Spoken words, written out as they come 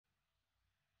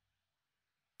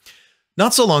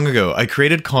Not so long ago, I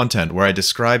created content where I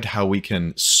described how we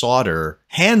can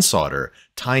hand solder,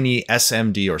 tiny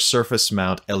SMD or surface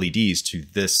mount LEDs to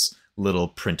this little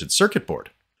printed circuit board.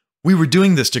 We were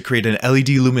doing this to create an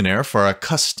LED luminaire for a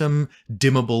custom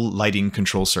dimmable lighting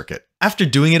control circuit. After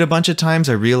doing it a bunch of times,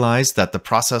 I realized that the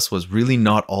process was really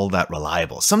not all that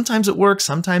reliable. Sometimes it worked,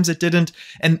 sometimes it didn't,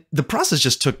 and the process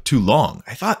just took too long.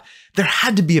 I thought there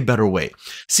had to be a better way.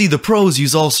 See, the pros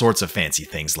use all sorts of fancy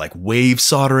things like wave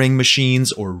soldering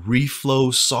machines or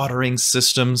reflow soldering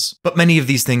systems, but many of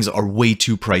these things are way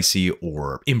too pricey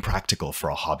or impractical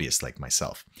for a hobbyist like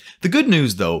myself. The good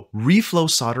news though, reflow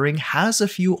soldering has a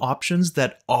few options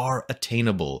that are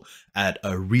attainable at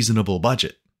a reasonable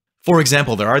budget. For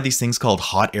example, there are these things called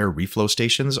hot air reflow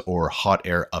stations or hot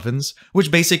air ovens, which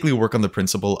basically work on the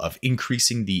principle of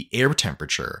increasing the air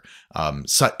temperature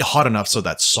hot enough so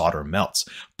that solder melts.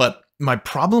 But my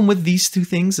problem with these two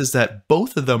things is that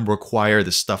both of them require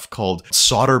this stuff called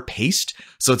solder paste.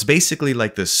 So it's basically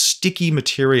like this sticky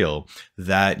material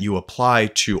that you apply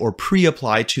to or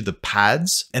pre-apply to the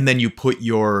pads, and then you put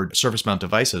your surface mount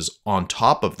devices on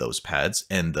top of those pads,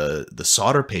 and the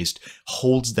solder paste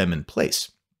holds them in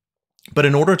place. But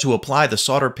in order to apply the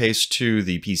solder paste to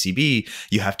the PCB,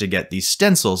 you have to get these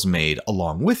stencils made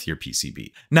along with your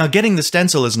PCB. Now, getting the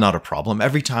stencil is not a problem.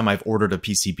 Every time I've ordered a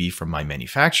PCB from my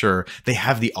manufacturer, they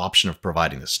have the option of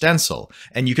providing the stencil.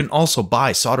 And you can also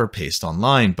buy solder paste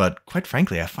online, but quite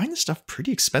frankly, I find this stuff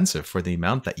pretty expensive for the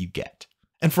amount that you get.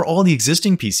 And for all the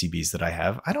existing PCBs that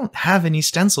I don't have any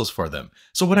stencils for them.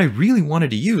 So what I really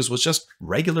wanted to use was just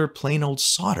regular plain old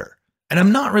solder. And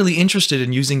I'm not really interested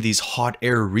in using these hot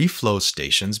air reflow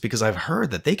stations because I've heard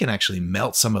that they can actually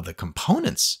melt some of the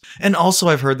components. And also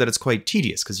I've heard that it's quite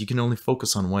tedious because you can only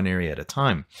focus on one area at a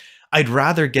time. I'd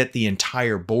rather get the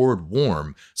entire board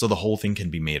warm so the whole thing can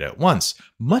be made at once,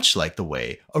 much like the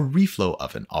way a reflow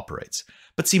oven operates.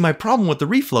 But see, my problem with the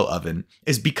reflow oven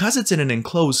is because it's in an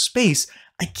enclosed space,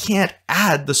 I can't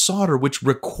add the solder, which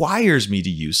requires me to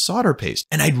use solder paste.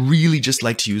 And I'd really just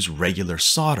like to use regular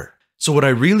solder. So what I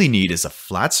really need is a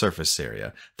flat surface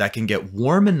area that can get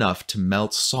warm enough to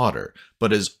melt solder,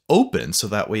 but is open so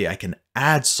that way I can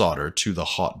add solder to the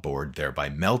hot board, thereby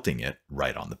melting it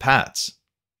right on the pads.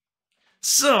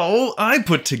 So I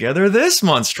put together this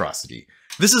monstrosity.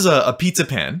 This is a pizza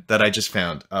pan that I just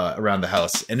found around the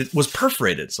house, and it was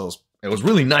perforated, so it was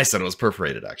really nice that it was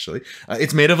perforated, actually.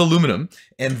 It's made of aluminum,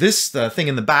 and this thing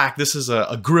in the back, this is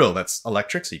a grill that's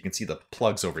electric, so you can see the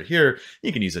plugs over here.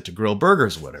 You can use it to grill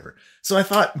burgers or whatever. So I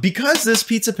thought, because this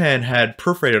pizza pan had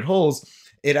perforated holes,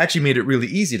 it actually made it really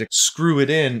easy to screw it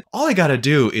in. All I gotta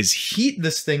do is heat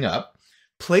this thing up,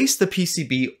 place the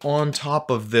PCB on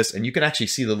top of this, and you can actually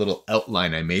see the little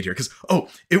outline I made here, because, oh,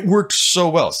 it worked so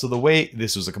well. So the way,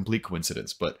 this was a complete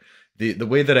coincidence, but the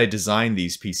way that I designed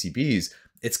these PCBs,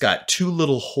 it's got two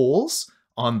little holes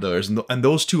on those, and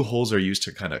those two holes are used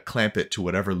to kind of clamp it to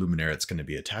whatever luminaire it's going to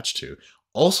be attached to.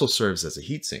 Also serves as a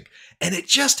heatsink. And it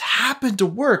just happened to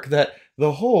work that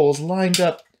the holes lined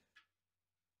up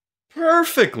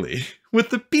perfectly with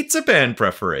the pizza pan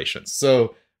perforations.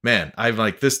 So, man, I'm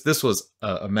like, this was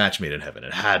a match made in heaven.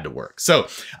 It had to work. So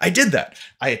I did that.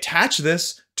 I attached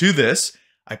this to this.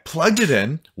 I plugged it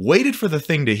in, waited for the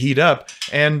thing to heat up,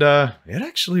 and it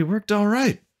actually worked all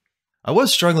right. I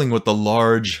was struggling with the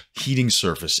large heating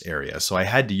surface area, so I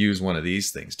had to use one of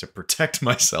these things to protect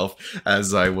myself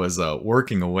as I was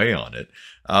working away on it.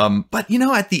 But you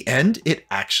know, at the end, it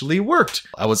actually worked.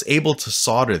 I was able to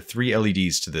solder 3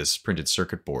 LEDs to this printed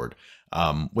circuit board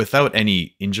without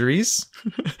any injuries.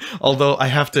 Although I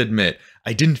have to admit,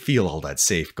 I didn't feel all that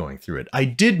safe going through it. I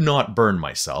did not burn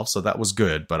myself, so that was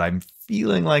good, but I'm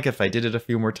feeling like if I did it a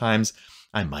few more times,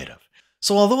 I might have.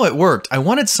 So although it worked, I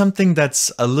wanted something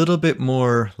that's a little bit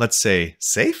more, let's say,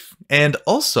 safe. And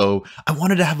also, I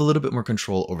wanted to have a little bit more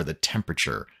control over the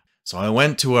temperature. So I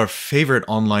went to our favorite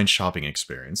online shopping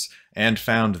experience and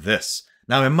found this.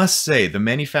 Now, I must say, the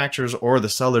manufacturers or the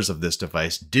sellers of this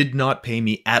device did not pay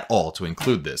me at all to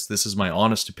include this. This is my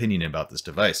honest opinion about this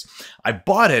device. I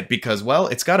bought it because, well,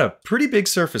 it's got a pretty big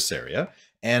surface area.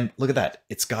 And look at that.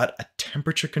 It's got a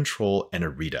temperature control and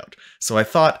a readout. So I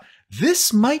thought,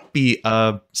 this might be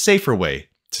a safer way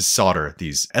to solder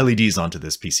these LEDs onto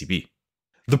this PCB.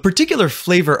 The particular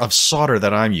flavor of solder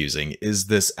that I'm using is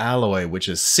this alloy, which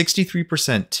is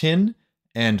 63% tin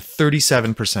and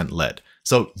 37% lead.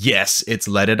 So yes, it's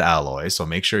leaded alloy, so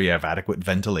make sure you have adequate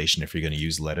ventilation if you're going to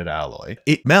use leaded alloy.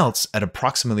 It melts at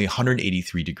approximately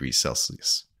 183 degrees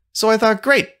Celsius. So I thought,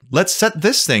 great, let's set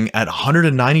this thing at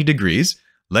 190 degrees,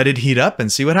 let it heat up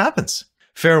and see what happens.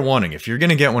 Fair warning, if you're going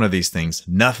to get one of these things,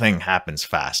 nothing happens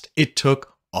fast. It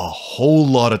took a whole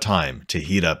lot of time to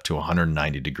heat up to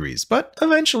 190 degrees, but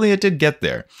eventually it did get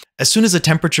there. As soon as the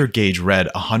temperature gauge read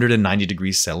 190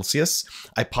 degrees Celsius,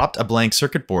 I popped a blank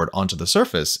circuit board onto the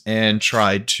surface and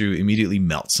tried to immediately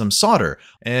melt some solder,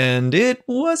 and it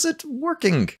wasn't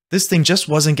working. This thing just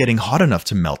wasn't getting hot enough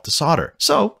to melt the solder.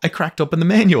 So I cracked open the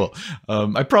manual.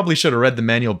 I probably should have read the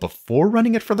manual before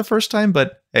running it for the first time,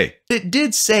 but hey, it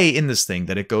did say in this thing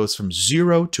that it goes from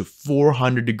 0 to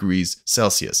 400 degrees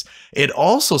Celsius. It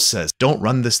also says don't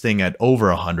run this thing at over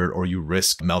 100 or you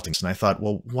risk melting. And I thought,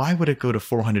 well, why would it go to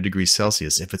 400 degrees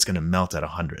Celsius if it's going to melt at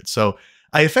 100? So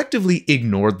I effectively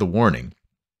ignored the warning.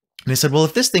 And I said, well,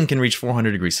 if this thing can reach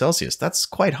 400 degrees Celsius, that's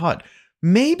quite hot.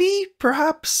 Maybe,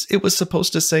 perhaps it was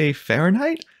supposed to say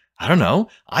Fahrenheit? I don't know.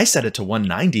 I set it to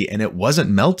 190 and it wasn't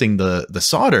melting the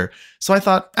solder. So I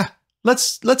thought,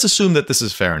 let's assume that this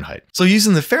is Fahrenheit. So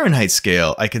using the Fahrenheit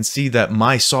scale, I can see that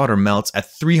my solder melts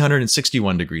at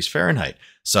 361 degrees Fahrenheit.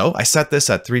 So I set this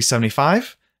at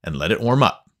 375 and let it warm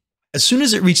up. As soon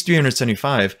as it reached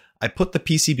 375, I put the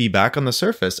PCB back on the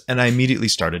surface and I immediately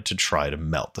started to try to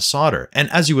melt the solder. And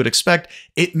as you would expect,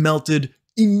 it melted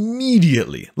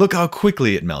immediately. Look how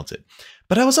quickly it melted.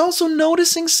 But I was also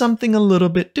noticing something a little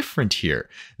bit different here.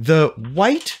 The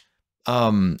white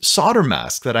solder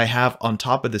mask that I have on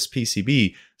top of this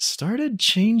PCB started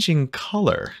changing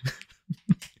color.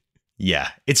 Yeah,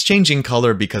 it's changing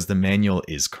color because the manual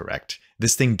is correct.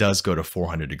 This thing does go to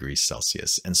 400 degrees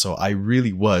Celsius. And so I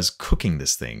really was cooking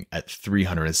this thing at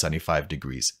 375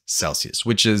 degrees Celsius,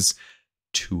 which is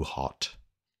too hot.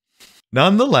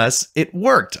 Nonetheless, it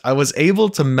worked. I was able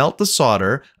to melt the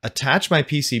solder, attach my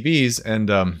PCBs,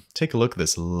 and take a look at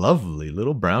this lovely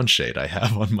little brown shade I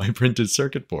have on my printed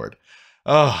circuit board.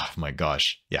 Oh my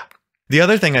gosh, yeah. The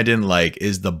other thing I didn't like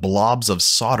is the blobs of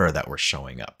solder that were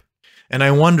showing up. And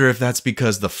I wonder if that's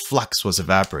because the flux was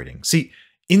evaporating. See,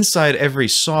 inside every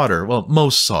solder, well,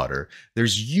 most solder,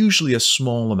 there's usually a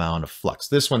small amount of flux.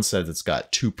 This one says it's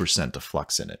got 2% of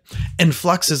flux in it. And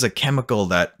flux is a chemical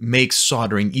that makes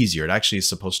soldering easier. It actually is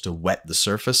supposed to wet the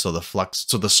surface so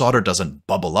the solder doesn't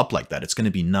bubble up like that. It's going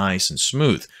to be nice and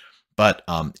smooth. But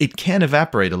it can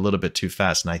evaporate a little bit too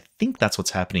fast. And I think that's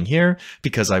what's happening here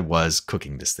because I was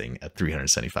cooking this thing at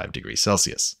 375 degrees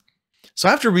Celsius. So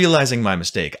after realizing my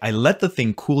mistake, I let the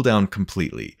thing cool down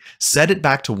completely, set it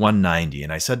back to 190,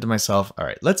 and I said to myself, all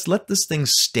right, let's let this thing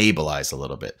stabilize a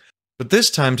little bit. But this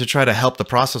time, to try to help the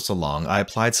process along, I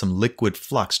applied some liquid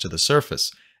flux to the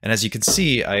surface. And as you can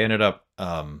see, I ended up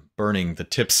burning the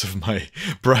tips of my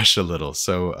brush a little,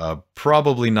 so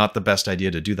probably not the best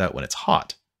idea to do that when it's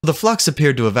hot. The flux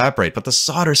appeared to evaporate, but the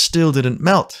solder still didn't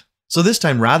melt. So this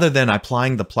time, rather than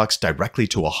applying the flux directly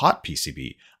to a hot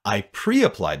PCB, I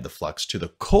pre-applied the flux to the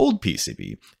cold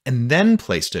PCB and then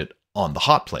placed it on the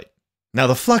hot plate. Now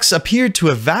the flux appeared to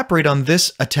evaporate on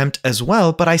this attempt as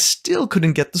well, but I still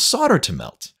couldn't get the solder to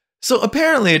melt. So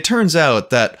apparently it turns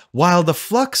out that while the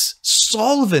flux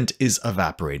solvent is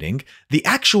evaporating, the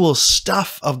actual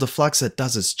stuff of the flux that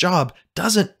does its job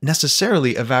doesn't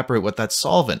necessarily evaporate with that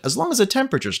solvent, as long as the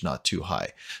temperature's not too high.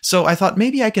 So I thought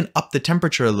maybe I can up the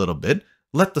temperature a little bit,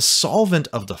 let the solvent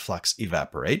of the flux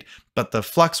evaporate, but the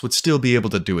flux would still be able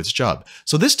to do its job.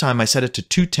 So this time I set it to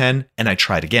 210 and I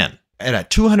tried again. And at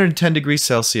 210 degrees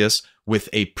Celsius with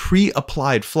a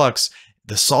pre-applied flux,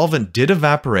 the solvent did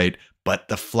evaporate, but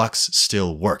the flux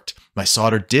still worked. My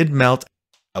solder did melt.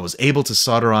 I was able to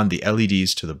solder on the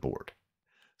LEDs to the board.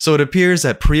 So it appears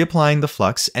that pre-applying the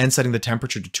flux and setting the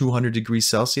temperature to 200 degrees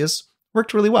Celsius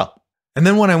worked really well. And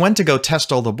then when I went to go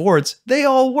test all the boards, they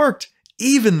all worked.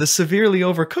 Even the severely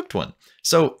overcooked one.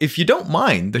 So if you don't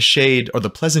mind the shade or the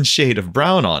pleasant shade of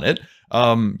brown on it,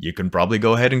 you can probably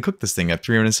go ahead and cook this thing at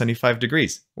 375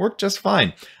 degrees. Worked just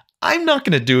fine. I'm not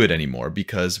going to do it anymore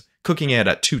because cooking it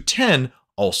at 210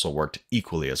 also worked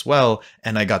equally as well,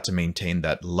 and I got to maintain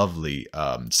that lovely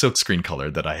silkscreen color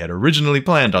that I had originally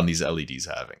planned on these LEDs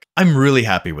having. I'm really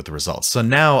happy with the results. So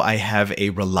now I have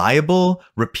a reliable,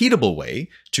 repeatable way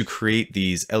to create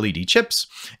these LED chips,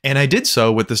 and I did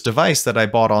so with this device that I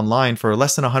bought online for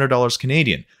less than $100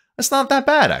 Canadian. That's not that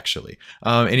bad, actually.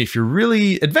 And if you're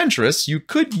really adventurous, you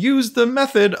could use the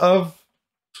method of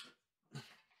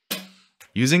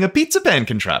using a pizza pan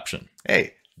contraption.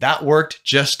 Hey, that worked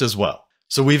just as well.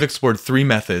 So we've explored 3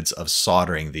 methods of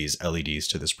soldering these LEDs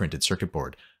to this printed circuit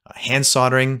board. Hand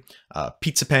soldering,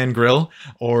 pizza pan grill,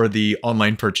 or the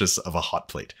online purchase of a hot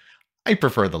plate. I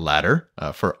prefer the latter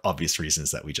for obvious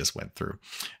reasons that we just went through.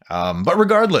 But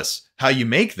regardless how you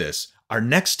make this, our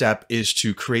next step is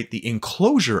to create the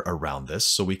enclosure around this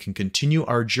so we can continue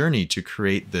our journey to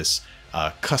create this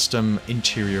custom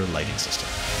interior lighting system.